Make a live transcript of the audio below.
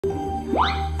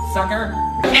Sucker.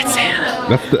 It's Santa.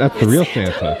 That's the real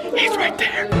Santa. He's right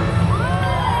there.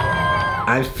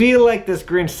 I feel like this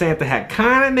Grinch Santa hat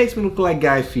kind of makes me look like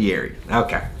Guy Fieri.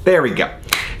 Okay, there we go.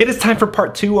 It is time for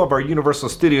part 2 of our Universal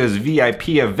Studios VIP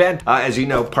event. As you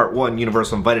know, part 1,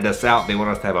 Universal invited us out. They want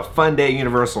us to have a fun day at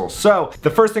Universal. So the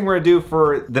first thing we're gonna do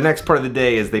for the next part of the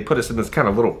day is they put us in this kind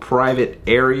of little private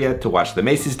area to watch the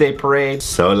Macy's Day Parade.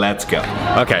 So let's go.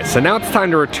 Okay, so now it's time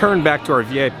to return back to our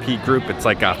VIP group. It's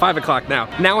like 5 o'clock now.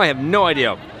 Now I have no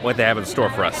idea what they have in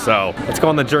store for us. So let's go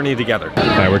on the journey together. All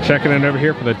right, we're checking in over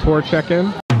here for the tour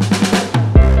check-in.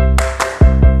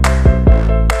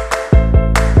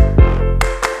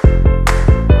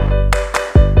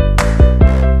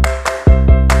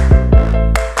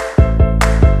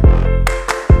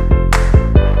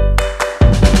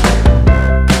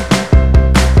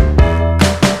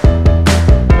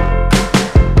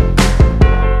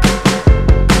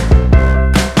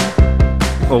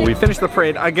 Well, we finished the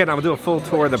parade. Again, I'll do a full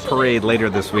tour of the parade later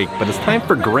this week, but it's time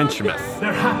for Grinchmas.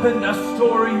 There happened a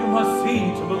story you must see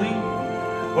to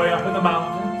believe. Way up in the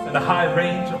mountains, in the high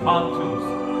range of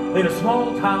pontoons, in a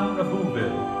small town of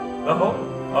Whoville, the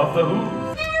home of the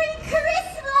Who's. Merry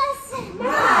Christmas!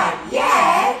 Not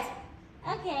yet.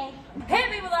 Okay.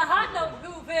 Hit me with a hot note,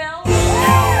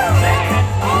 Whoville.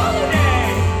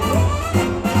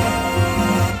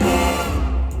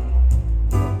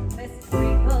 Mrs.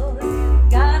 Sprinkles,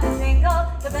 gonna tinkle,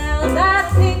 the bells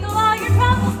gotta tinkle all your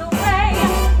troubles away.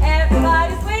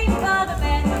 Everybody's waiting for the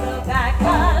man to look back,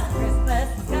 'cause Christmas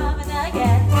is coming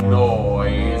again.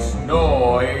 Noise,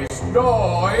 noise,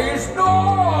 noise,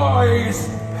 noise!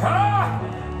 Ha!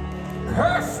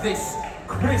 Curse this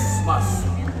Christmas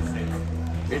music.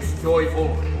 It's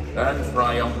joyful and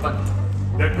triumphant.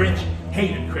 The Grinch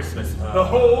hated Christmas, the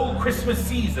whole Christmas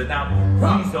season. Now,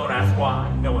 please don't ask why.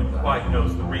 No one quite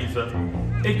knows the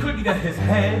reason. It could be that his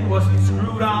head wasn't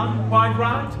screwed on quite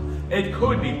right. It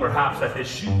could be perhaps that his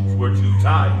shoes were too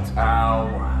tight. Ow.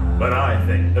 But I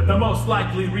think that the most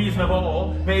likely reason of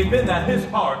all may have been that his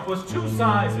heart was 2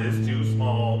 sizes too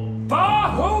small.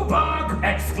 "Bah-hoo-bug!"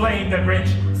 exclaimed the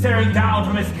Grinch, staring down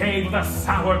from his cave with a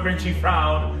sour, Grinchy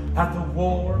frown at the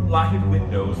warm, lighted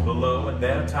windows below in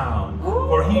their town.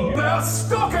 For he knew They're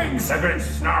stockings! the Grinch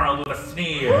snarled with a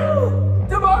sneer.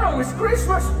 Tomorrow is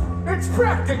Christmas. It's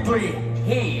practically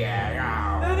here.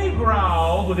 Then he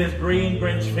growled with his green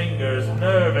Grinch fingers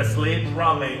nervously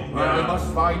drumming. Well, we must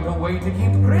find a way to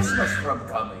keep Christmas from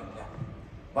coming.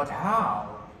 But how?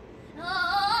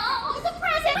 Oh, the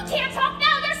present! I can't talk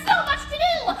now, there's so much to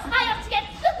do! I have to get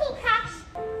the pool patch!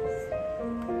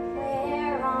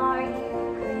 Where are you,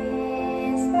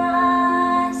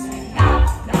 Christmas? Knock,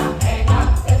 knock, hey, knock,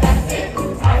 the best in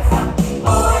who's house.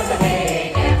 For the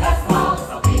big and the small,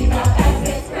 so be the best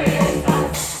it's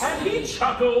Christmas. And he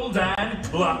chuckled and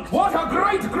clucked. What a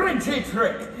great Grinchy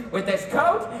trick! With this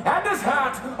coat and this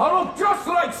hat, I look just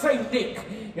like Saint Nick.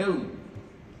 Oh,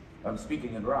 I'm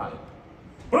speaking in rhyme.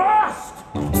 Blast!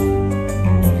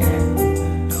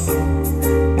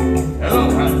 Hello,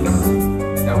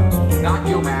 handsome. No, not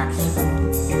you, Max.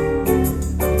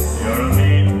 You're a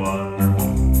mean one,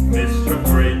 Mr.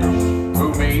 Grinch.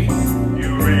 Who, me? You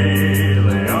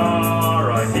really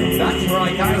are a heel. That's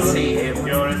right, I see him.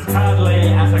 You're as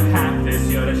cuddly as a cactus.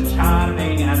 You're as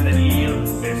charming as an eel,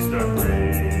 Mr.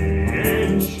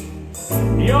 Grinch.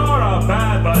 You're a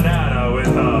bad banana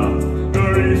with a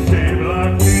greasy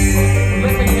black pea.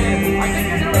 Listen in. I think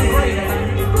you're doing great, and I'm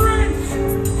Grinch.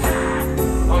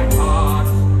 My heart,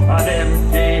 An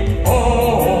empty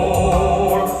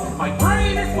hole. my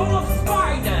brain is full of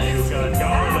spiders. You've got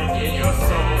garlic in your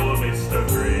soul, Mr.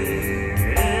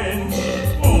 Grinch.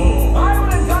 Oh. I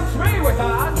wouldn't touch me with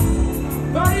that.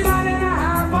 39 and a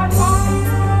half, but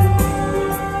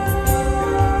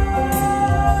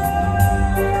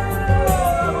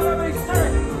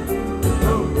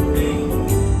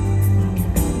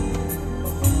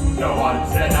No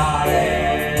one's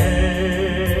denying.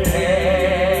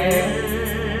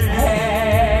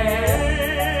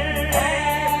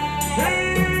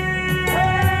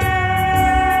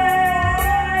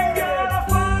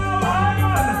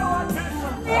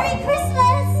 Merry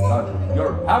Christmas!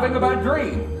 You're having a bad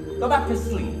dream. Go back to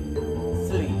sleep.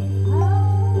 Sleep.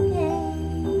 Okay.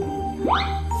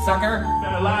 Sucker.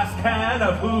 And a last can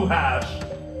of Who Hash.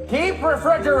 Keep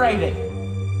refrigerating.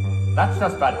 That's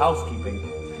just bad housekeeping.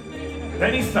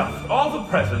 Then he stuffed all the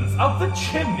presents up the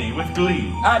chimney with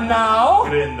glee. And now,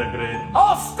 Grin the grin.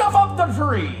 I'll stuff up the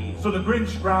tree. So the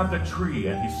Grinch grabbed the tree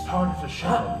and he started to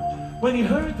shout when he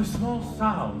heard the small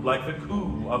sound like the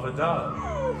coo of a dove.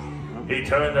 He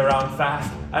turned around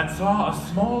fast and saw a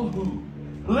small who,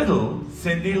 little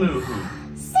Cindy Lou Who.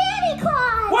 Santa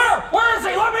Claus! Where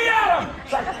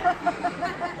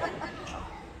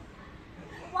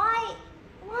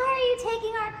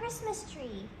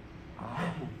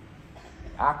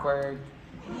awkward.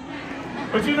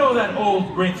 But you know that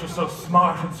old Grinch was so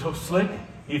smart and so slick?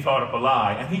 He thought up a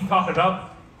lie, and he thought it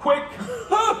up quick.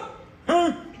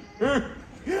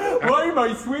 Why,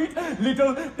 my sweet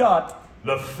little Dot?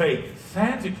 The fake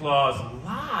Santa Claus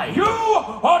lied. You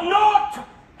are not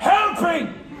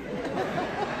helping!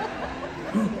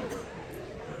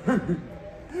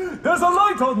 There's a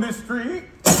light on this tree.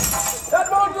 That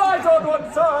won't light on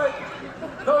one side.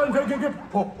 I'm taking it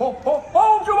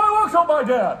home to my workshop, my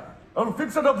dear. I'll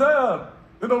fix it up there.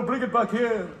 Then I'll bring it back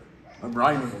here. I'm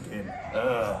rhyming again.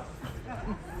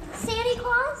 Santa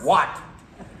Claus? What?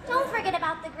 Don't forget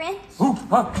about the Grinch.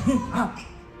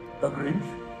 The Grinch?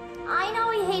 I know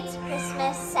he hates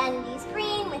Christmas, and he's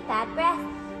green with bad breath,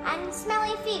 and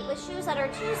smelly feet with shoes that are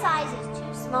 2 sizes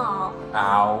too small.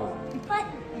 Ow. But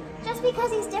just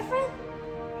because he's different,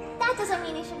 that doesn't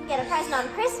mean he shouldn't get a present on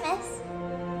Christmas.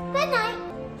 Good night.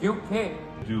 You kid.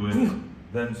 Do it,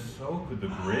 then so could the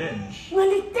Grinch.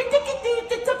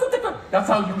 That's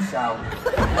how you sound.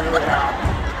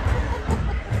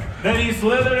 Then he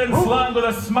slithered and slung with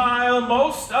a smile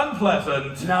most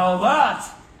unpleasant. Now that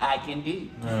I can do.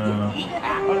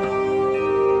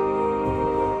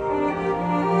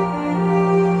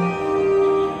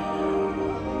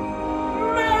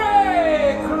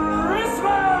 Merry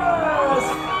Christmas!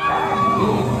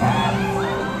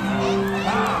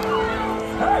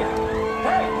 Hey!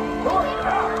 Hey! What?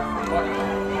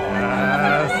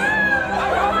 I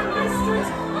haven't missed it!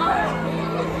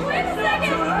 Wait a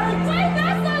second! Wait,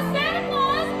 that's not Santa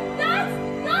Claus! That's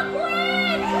the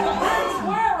Grinch! I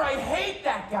swear I hate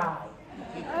that guy!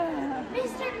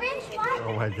 Mr. Grinch, what?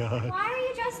 Oh my God. Why are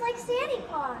you dressed like Santa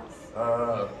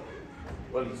Claus?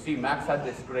 Well, you see, Max had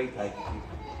this great idea.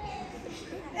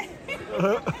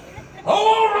 Oh,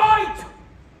 all right!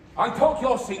 I took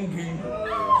your singing.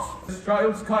 This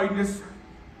child's kindness,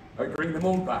 I bring them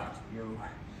all back to you.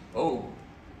 Oh,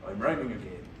 I'm rhyming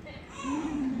again.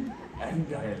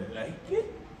 And I like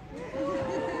it.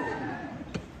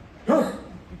 Your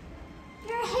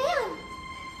hand!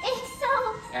 It's so...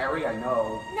 Harry, I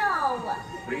know. No!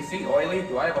 Greasy, oily,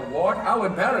 do I have a wart? How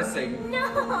embarrassing. No!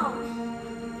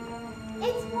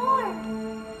 It's warm.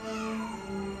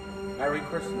 Merry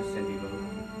Christmas, Cindy Lou.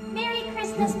 Merry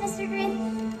Christmas, Mr.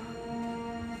 Grinch.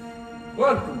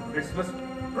 Welcome, Christmas.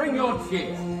 Bring your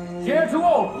cheer. Cheer to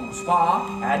all who's far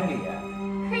and near.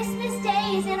 Christmas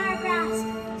Day is in our grasp,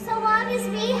 so long as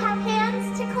we have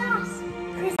hands to clasp.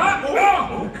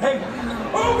 Okay.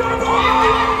 Oh, God!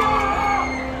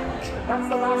 That's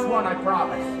the last one, I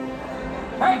promise.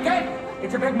 Hey, kid!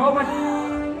 It's a big moment.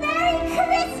 Merry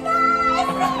Christmas!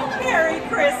 Merry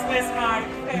Christmas, my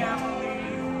family.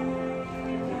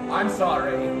 I'm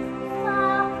sorry.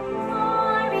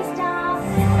 Forest of...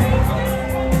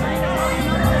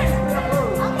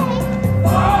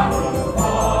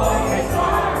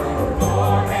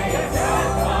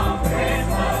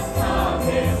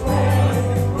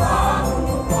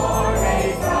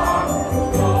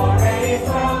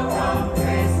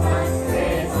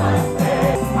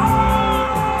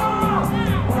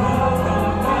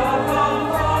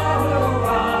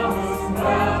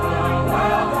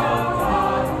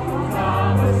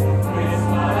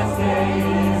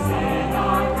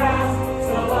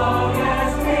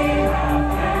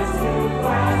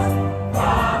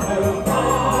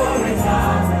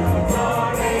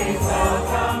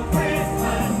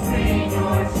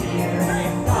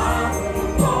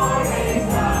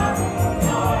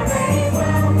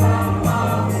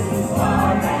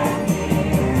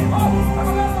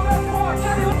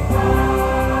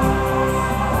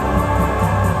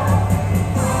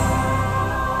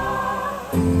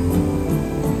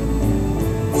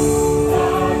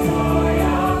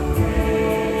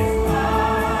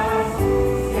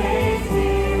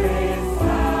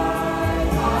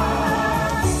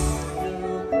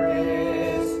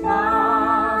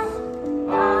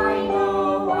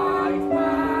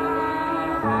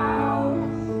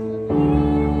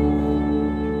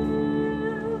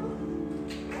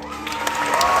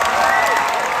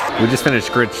 We just finished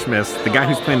Grinchmas. The guy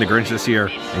who's playing the Grinch this year,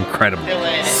 incredible.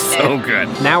 So good.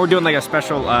 Now we're doing like a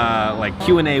special like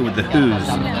Q&A with the Who's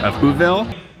of Whoville.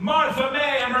 Martha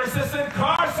May and her assistant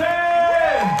Carson!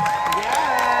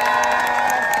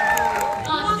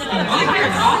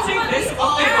 I'll take this.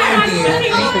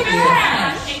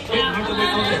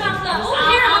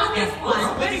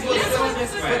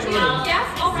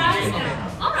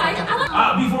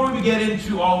 Before we get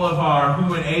into all of our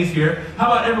Who and A's here, how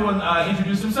about everyone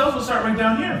introduce themselves? We'll start right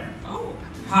down here. Oh.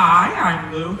 Hi,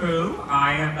 I'm Lou Who.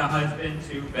 I am the husband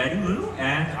to Betty Lou,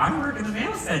 and I work in the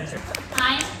mail center.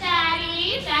 I'm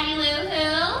Daddy Lou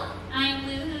Who. I'm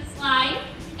Lou Who's wife.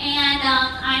 and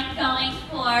I'm going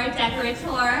for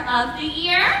Decorator of the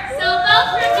Year. So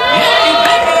vote for me!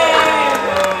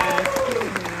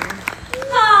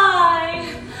 Hi,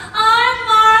 I'm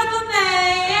Martha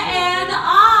May, and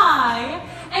I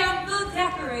am the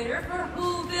decorator for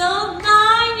Whoville,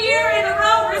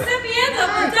 9-year-in-a-row recipient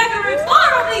of the Decorator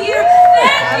of the Year.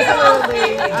 Thank you!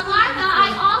 Martha,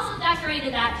 I also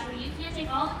decorated that tree. You can't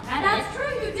take all the credit. That's true,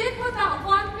 you did put that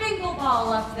one bingo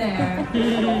ball up there.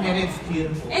 And it's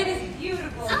beautiful. It is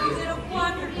beautiful. You did a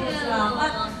wonderful job.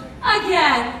 But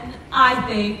again, I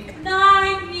think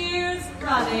 9 years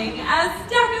running as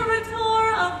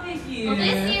Decorator of the Year. Well,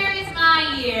 this year is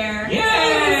my year.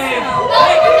 Yay!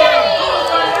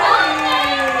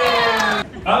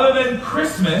 Other than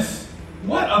Christmas,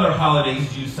 what other holidays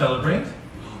do you celebrate?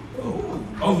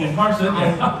 Oh, yeah, Carson.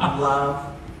 I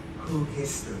love Who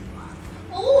History Month.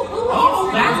 Oh,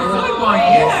 that's a good one.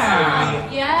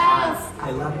 Yeah. Yes. I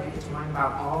love it. It's learn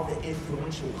about all the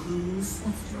influential Who's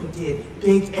who did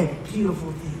big and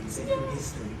beautiful things in Who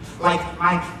history. Like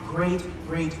my great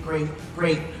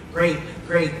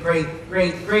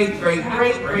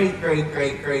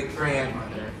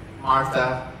grandmother,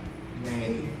 Martha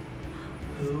May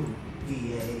Who,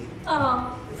 V.A.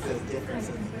 Oh. It says difference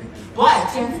in the name. But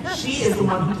she is the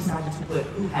one who decided to put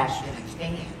Who hash in a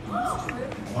can.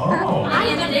 Oh. I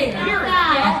didn't know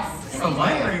that. It's a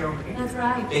library over there. That's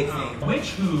right. Big thing.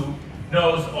 Which Who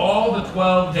knows all the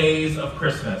 12 days of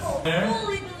Christmas?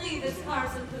 Fully believe it's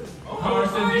Carson Who.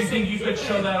 Carson, do you think you could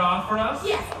show that off for us?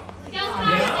 Yes. Go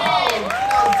Carson.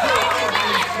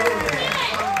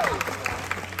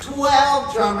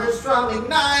 12 drummers drumming,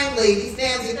 9 ladies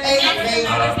dancing, 8 maids.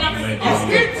 Yes,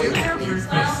 here too. Okay,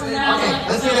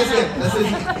 let's do this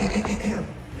again.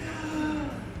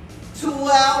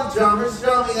 12 drummers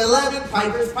drumming, 11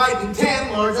 pipers piping,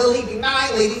 10 lords a leaping,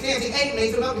 9 ladies dancing, 8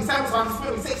 maids a milking, 7 songs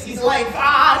swimming, 6 he's laying,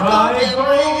 5 golden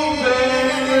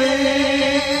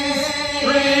rings,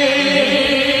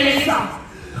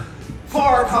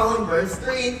 4 calling birds,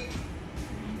 3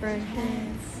 Bird heads.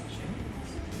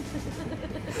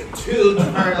 2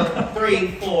 turtle, 3,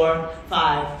 4,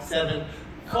 5, 7,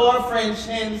 4 French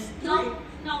hens, 3,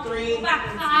 No, 3, go back.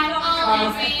 5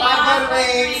 golden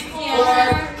rings, 4.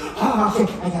 Oh,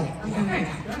 okay, I got it.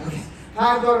 Okay.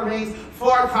 5 golden rings,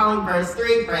 4 calling birds,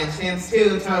 3 French hens,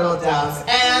 2 turtle doves,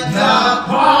 and a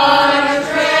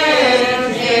partridge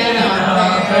in a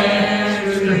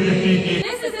pear tree.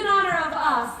 This is in honor of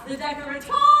us, the Decorators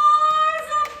of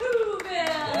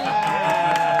Whoville.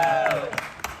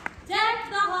 Deck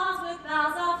the halls with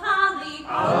boughs of holly.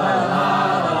 La la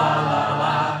la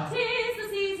la. 'Tis the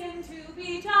season to be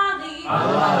jolly. La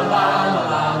la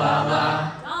la.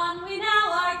 Don we now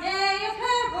our gay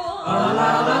apparel.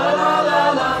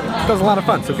 That was a lot of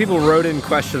fun. So people wrote in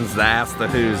questions to ask the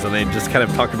Who's, and they just kind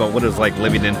of talked about what it was like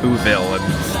living in Whoville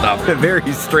and stuff. Very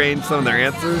strange, some of their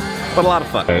answers, but a lot of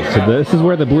fun. So this is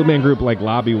where the Blue Man Group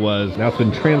lobby was. Now it's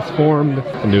been transformed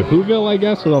into Whoville, I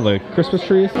guess, with all the Christmas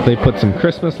trees. They put some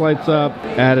Christmas lights up,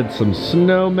 added some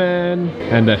snowmen,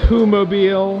 and a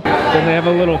Who-mobile. Then they have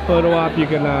a little photo op you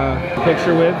can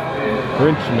picture with.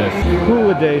 Grinchmas,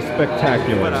 Holiday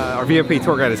Spectacular. But our VIP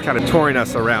tour guide is kind of touring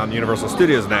us around Universal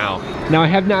Studios now. Now I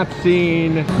have not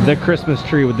seen the Christmas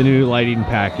tree with the new lighting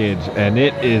package, and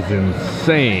it is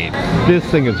insane. This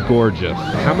thing is gorgeous.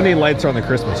 How many lights are on the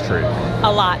Christmas tree?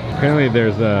 A lot. Apparently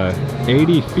there's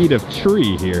 80 feet of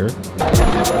tree here.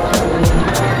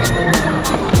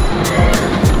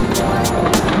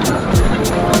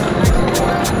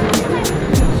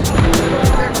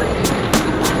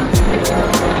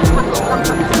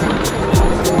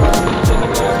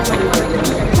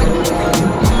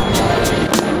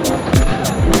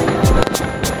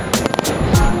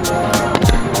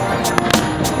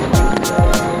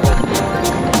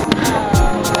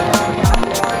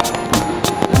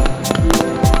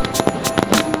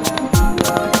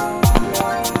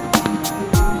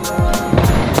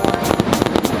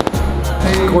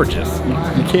 Gorgeous.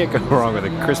 You can't go wrong with a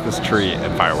Christmas tree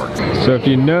and fireworks. So if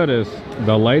you notice,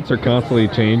 the lights are constantly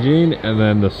changing, and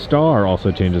then the star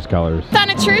also changes colors. It's on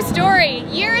a true story.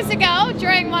 Years ago,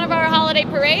 during one of our holiday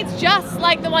parades, just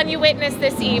like the one you witnessed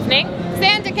this evening,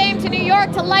 Santa came to New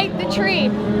York to light the tree.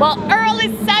 Well, Earl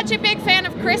is such a big fan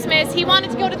of Christmas, he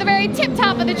wanted to go to the very tip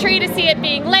top of the tree to see it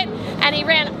being lit, and he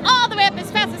ran all the way up as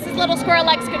fast as his little squirrel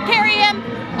legs could carry him,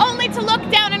 only to look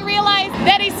down and realize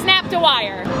that he snapped a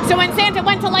wire. So when Santa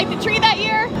went to light the tree that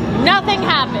year, nothing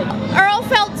happened. Earl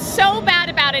felt so bad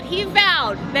about it, he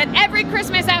vowed that every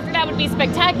Christmas after that would be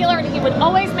spectacular, and he would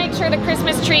always make sure the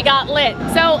Christmas tree got lit.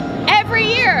 So every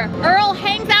year, Earl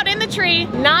hangs out in the tree,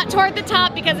 not toward the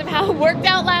top because of how it worked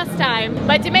out last time,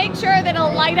 but to make sure that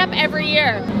it'll light up every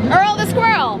year. Earl the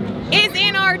squirrel is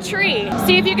in our tree.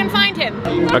 See if you can find him.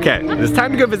 Okay, it's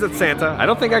time to go visit Santa. I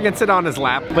don't think I can sit on his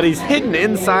lap, but he's hidden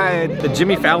inside the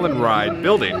Jimmy Fallon ride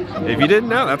building. If you didn't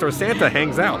know, that's where Santa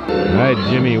hangs out. All right,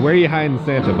 Jimmy, where are you hiding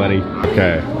Santa, buddy?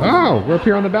 Okay. Oh, we're up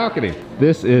here on the balcony.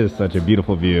 This is such a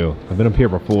beautiful view. I've been up here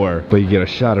before, but you get a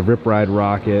shot of Rip Ride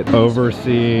Rocket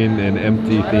overseeing an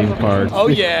empty theme park. Oh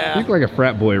yeah. You look like a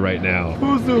frat boy right now.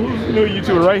 No, you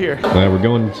two are right here. We're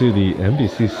going to the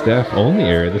NBC staff only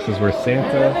area. This is where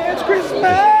Santa It's Christmas. is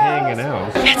hanging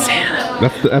out. It's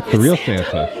Santa. That's the real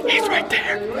Santa. He's right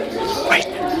there. Right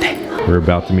there. We're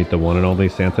about to meet the one and only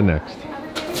Santa next.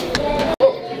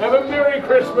 Have a Merry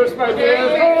Christmas, my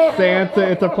dear.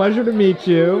 Santa, it's a pleasure to meet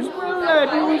you.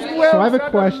 So I have a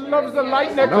question. Loves the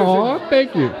light necklaces. Oh,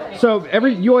 thank you. So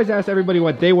you always ask everybody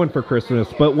what they want for Christmas,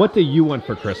 but what do you want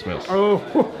for Christmas? Oh,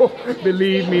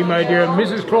 believe me, my dear,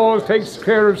 Mrs. Claus takes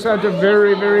care of Santa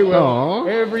very, very well.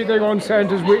 Aww. Everything on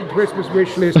Santa's Christmas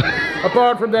wish list.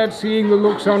 Apart from that, seeing the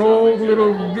looks on all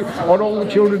the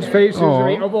children's faces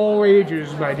of all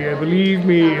ages, my dear, believe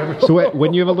me. So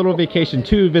when you have a little vacation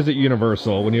to visit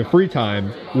Universal, when you have free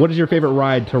time, what is your favorite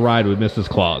ride to ride with Mrs.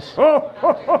 Claus?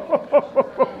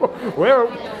 Well,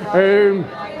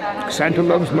 Santa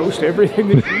loves most everything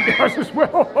that she does as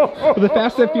well. The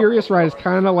Fast and Furious ride is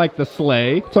kind of like the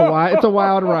sleigh. It's a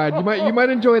wild ride. You might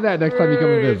enjoy that next time you come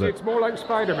and visit. It's more like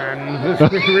Spider-Man,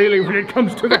 really, when it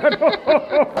comes to that.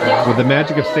 With the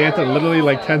magic of Santa, literally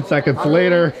like 10 seconds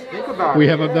later, we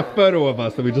have the photo of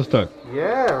us that we just took.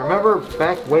 Yeah, remember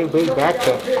way back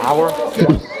the hour?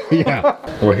 Yeah.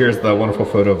 Well, here's the wonderful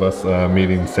photo of us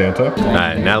meeting Santa. All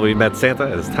right, now that we've met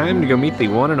Santa, it's time to go meet the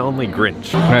one and only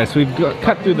Grinch. All right, so we've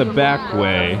cut through the back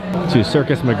way to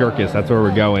Circus McGurkus. That's where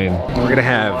we're going. We're gonna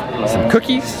have some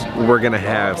cookies, we're gonna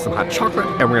have some hot chocolate,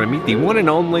 and we're gonna meet the one and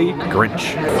only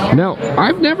Grinch. Now,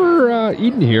 I've never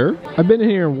eaten here. I've been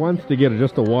here once to get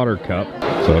just a water cup.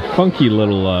 So a funky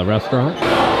little restaurant.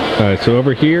 All right, so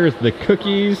over here is the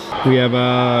cookies. We have,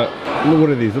 what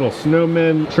are these, little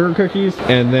snowmen sugar cookies?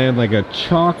 And then like a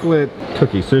chocolate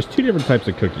cookie. So there's two different types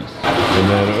of cookies. And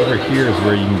then over here is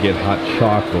where you can get hot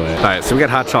chocolate. All right, so we got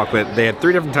hot chocolate. They had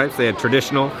three different types. They had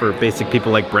traditional for basic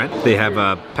people like Brent. They have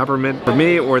peppermint for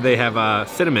me, or they have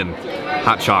cinnamon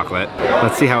hot chocolate.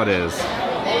 Let's see how it is.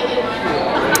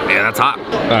 Yeah, that's hot.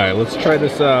 All right, let's try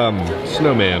this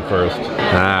snowman first.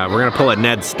 We're gonna pull a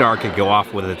Ned Stark and go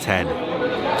off with its head.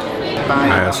 All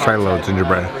right, let's try a little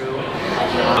gingerbread. The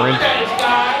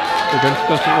Grinch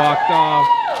just walked off.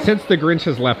 Since the Grinch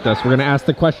has left us, we're going to ask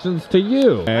the questions to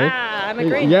you. Okay? I'm a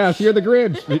Grinch. Yes, you're the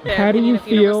Grinch. How do you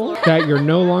feel that you're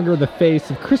no longer the face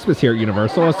of Christmas here at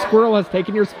Universal? A squirrel has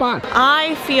taken your spot.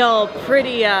 I feel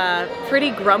pretty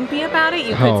grumpy about it.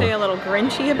 You could say a little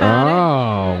Grinchy about it.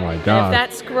 Oh my God. If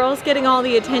that squirrel's getting all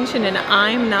the attention and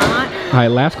I'm not. All right,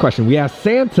 last question. We asked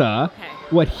Santa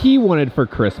what he wanted for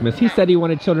Christmas. He said he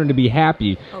wanted children to be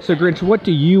happy. So Grinch, what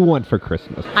do you want for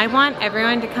Christmas? I want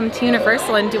everyone to come to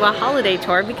Universal and do a holiday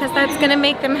tour because that's going to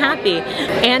make them happy.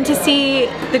 And to see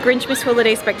the Grinchmas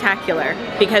Holiday Spectacular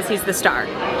because he's the star.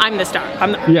 I'm the star.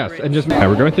 Yes, and just,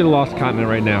 we're going through the Lost Continent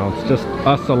right now. It's just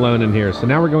us alone in here. So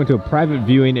now we're going to a private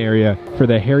viewing area for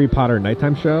the Harry Potter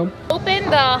nighttime show. Open,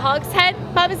 the Hogshead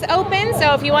pub is open,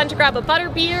 so if you want to grab a butter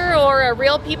beer or a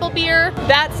real people beer,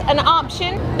 that's an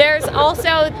option. There's also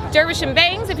Dervish and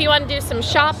Bangs if you want to do some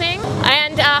shopping,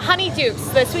 and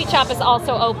Honeydukes, the sweet shop, is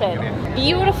also open.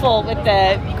 Beautiful with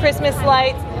the Christmas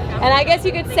lights, and I guess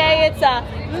you could say it's a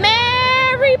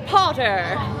Mary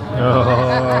Potter.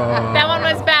 Oh. That one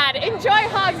was bad. Enjoy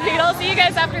Hogsmeade. I'll see you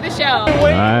guys after the show.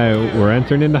 Alright, we're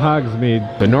entering into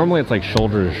Hogsmeade. But normally it's like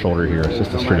shoulder to shoulder here. It's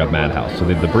just a straight up madhouse. So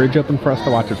they have the bridge open for us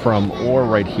to watch it from, or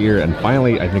right here. And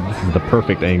finally, I think this is the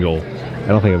perfect angle. I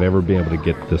don't think I've ever been able to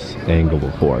get this angle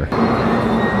before.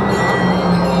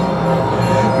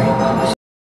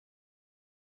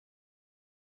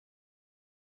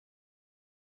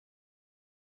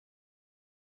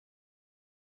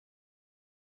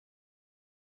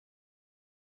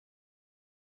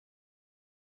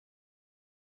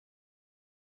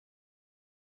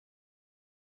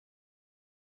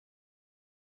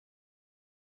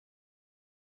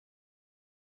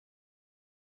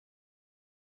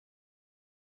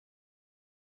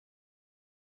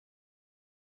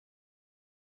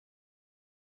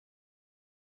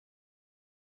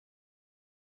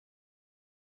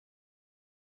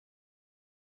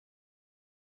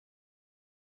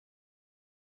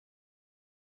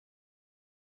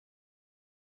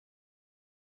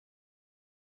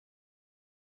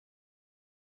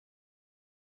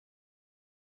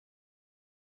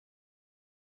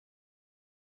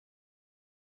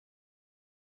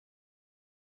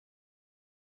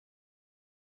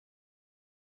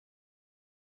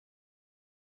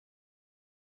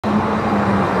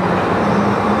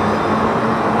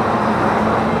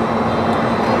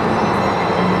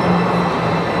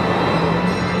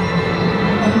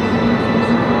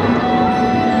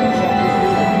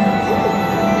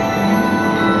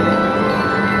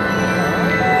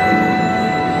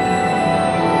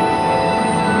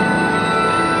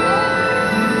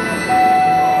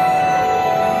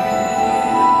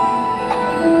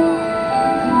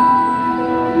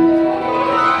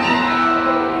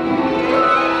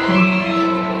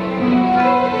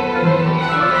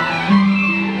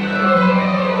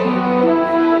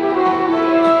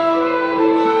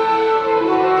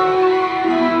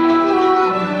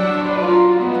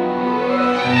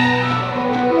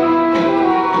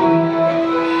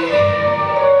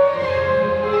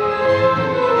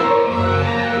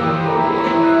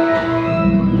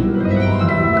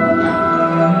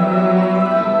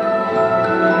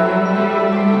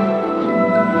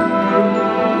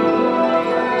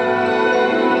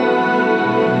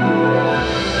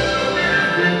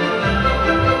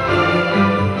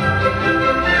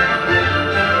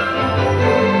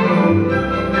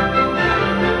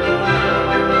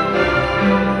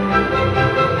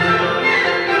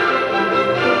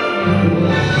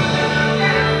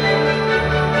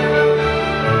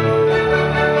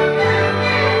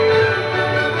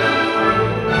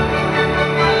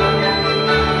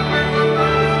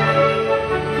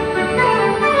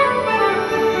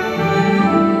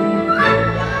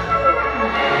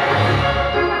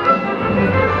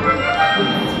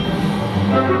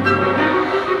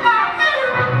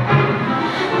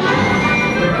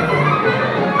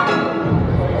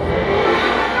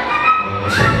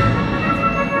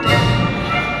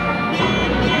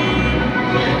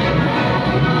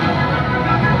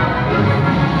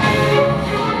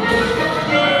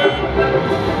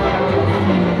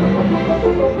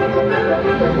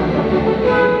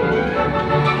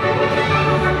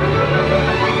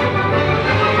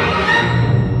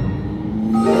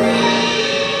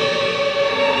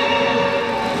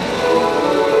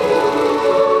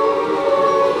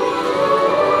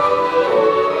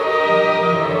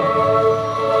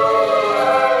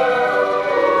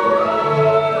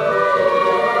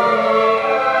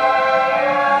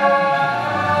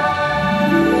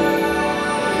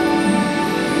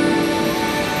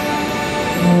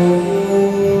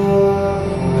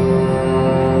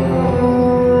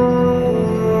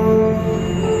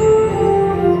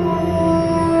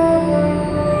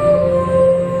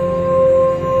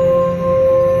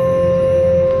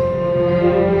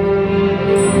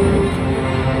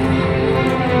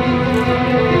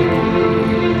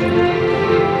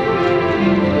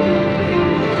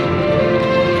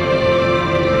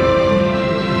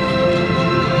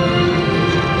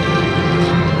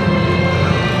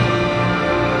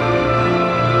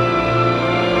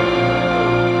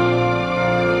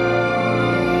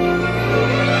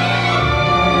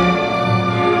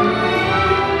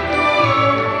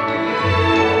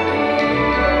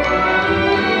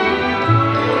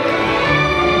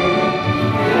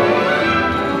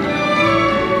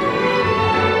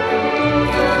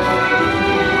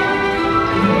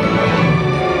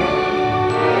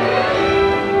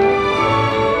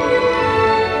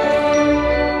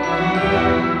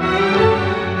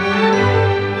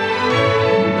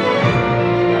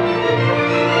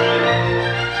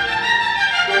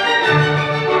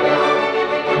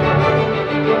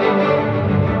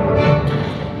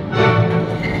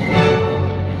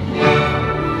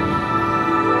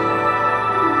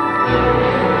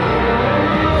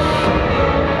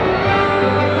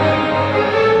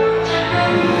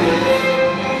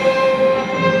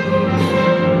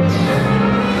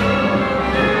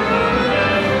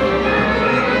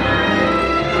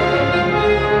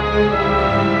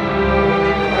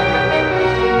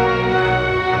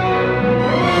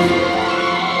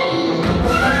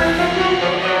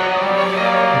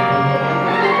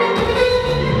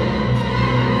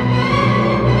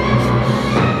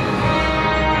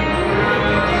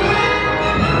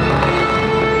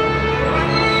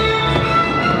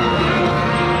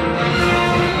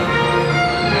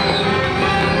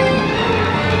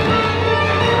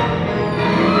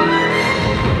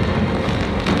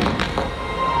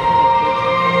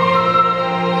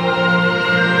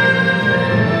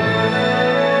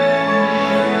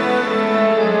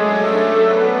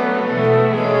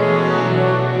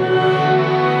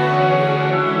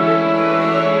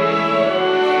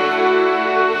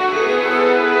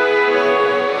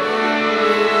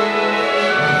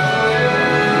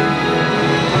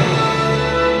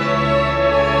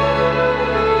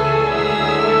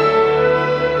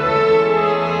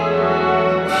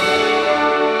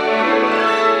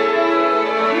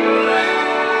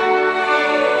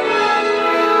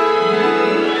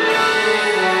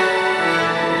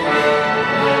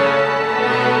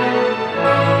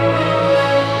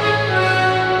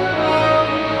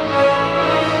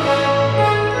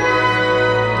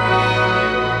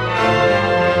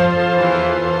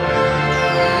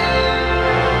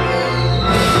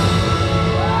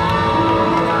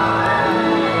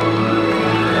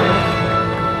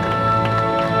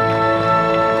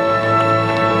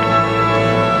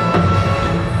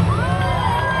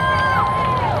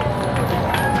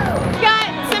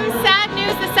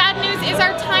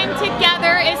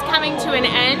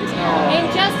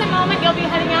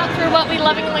 what we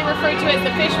lovingly refer to as the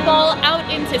fishbowl, out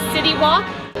into City Walk.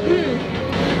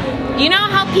 You know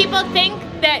how people think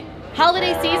that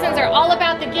holiday seasons are all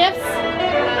about the gifts?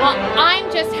 Well,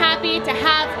 I'm just happy to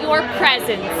have your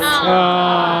presents.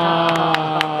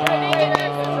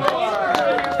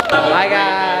 Bye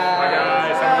guys. Bye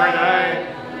guys. Have a great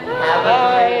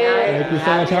night. Thank you so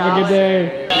much. Have a good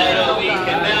day. Oh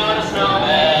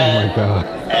my God.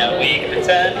 And we can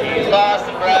pretend he's lost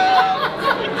and brown.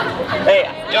 Hey,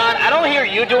 John, I don't hear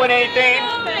you doing anything.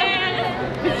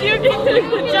 You did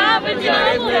the job,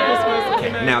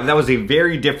 Now, that was a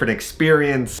very different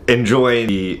experience enjoying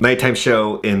the nighttime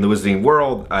show in the Wizarding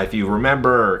World. If you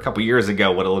remember a couple years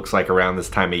ago what it looks like around this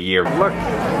time of year. Look,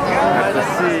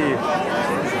 let's see.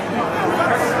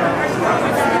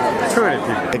 200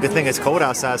 people. The good thing it's cold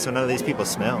outside, so none of these people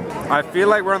smell. I feel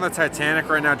like we're on the Titanic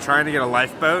right now trying to get a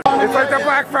lifeboat. It's like the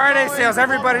Black Friday sales.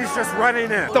 Everybody's just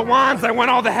running in. The wands, I want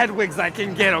all the Hedwigs I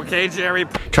can get, okay, Jerry?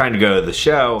 Trying to go to the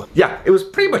show. Yeah, it was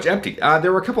pretty much empty.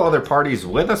 There were a couple other parties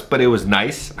with us, but it was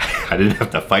nice. I didn't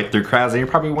have to fight through crowds. And you're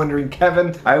probably wondering,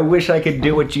 Kevin, I wish I could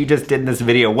do what you just did in this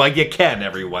video. Well, you can,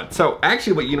 everyone. So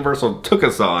actually what Universal took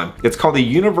us on, it's called the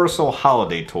Universal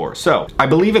Holiday Tour. So I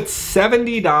believe it's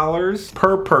 $70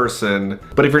 per person,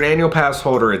 but if you're an annual pass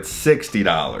holder, it's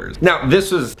 $60. Now,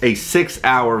 this was a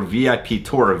 6-hour VIP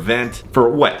tour event for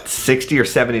what, $60 or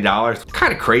 $70?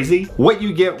 Kind of crazy. What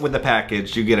you get with the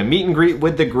package, you get a meet and greet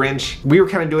with the Grinch. We were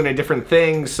kind of doing a different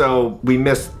thing, so we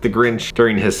missed the Grinch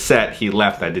during his set. He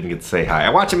left, I didn't get to say hi. I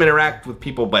watch him interact with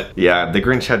people, but yeah, the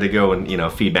Grinch had to go and, you know,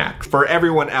 feed Max. For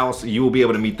everyone else, you will be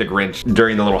able to meet the Grinch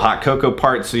during the little hot cocoa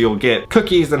part, so you'll get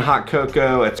cookies and hot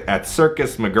cocoa at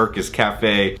Circus McGurk's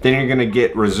Cafe. Then you're gonna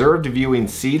get reserved viewing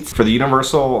seats for the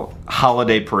Universal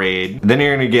Holiday Parade. Then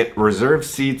you're gonna get reserved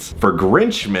seats for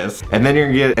Grinchmas, and then you're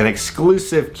gonna get an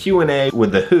exclusive Q&A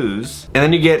with the Who's, and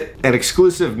then you get an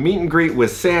exclusive meet and greet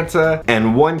with Santa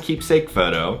and one keepsake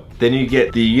photo. Then you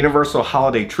get the Universal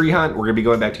Holiday Tree Hunt. We're gonna be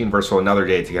going back to Universal another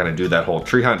day to kind of do that whole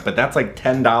tree hunt, but that's like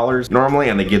 $10 normally,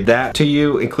 and they give that to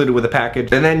you included with the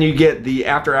package. And then you get the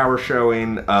after-hour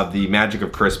showing of the Magic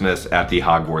of Christmas at the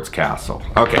Hogwarts Castle.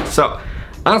 Okay, so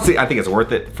honestly, I think it's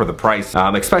worth it for the price,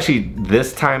 especially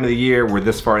this time of the year. We're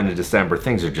this far into December,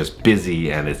 things are just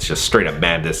busy and it's just straight up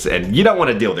madness, and you don't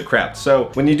want to deal with the crowd. So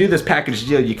when you do this package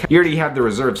deal, you already have the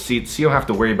reserved seats, so you don't have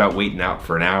to worry about waiting out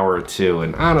for an hour or two.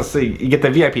 And honestly, you get the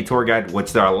VIP tour guide,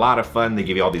 which they're a lot of fun. They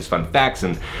give you all these fun facts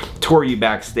and tour you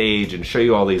backstage and show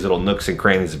you all these little nooks and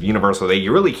crannies of Universal that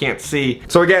you really can't see.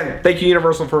 So again, thank you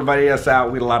Universal for inviting us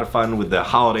out. We had a lot of fun with the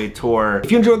holiday tour. If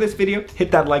you enjoyed this video,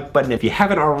 hit that like button. If you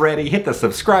haven't already, hit the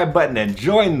subscribe button and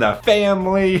join the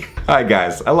family. All right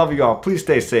guys, I love you all. Please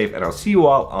stay safe and I'll see you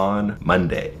all on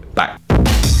Monday. Bye.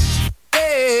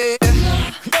 Hey,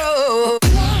 no,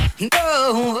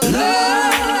 no,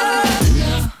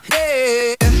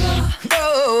 hey,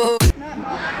 no.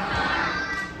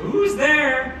 Who's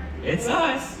there? It's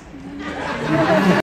us.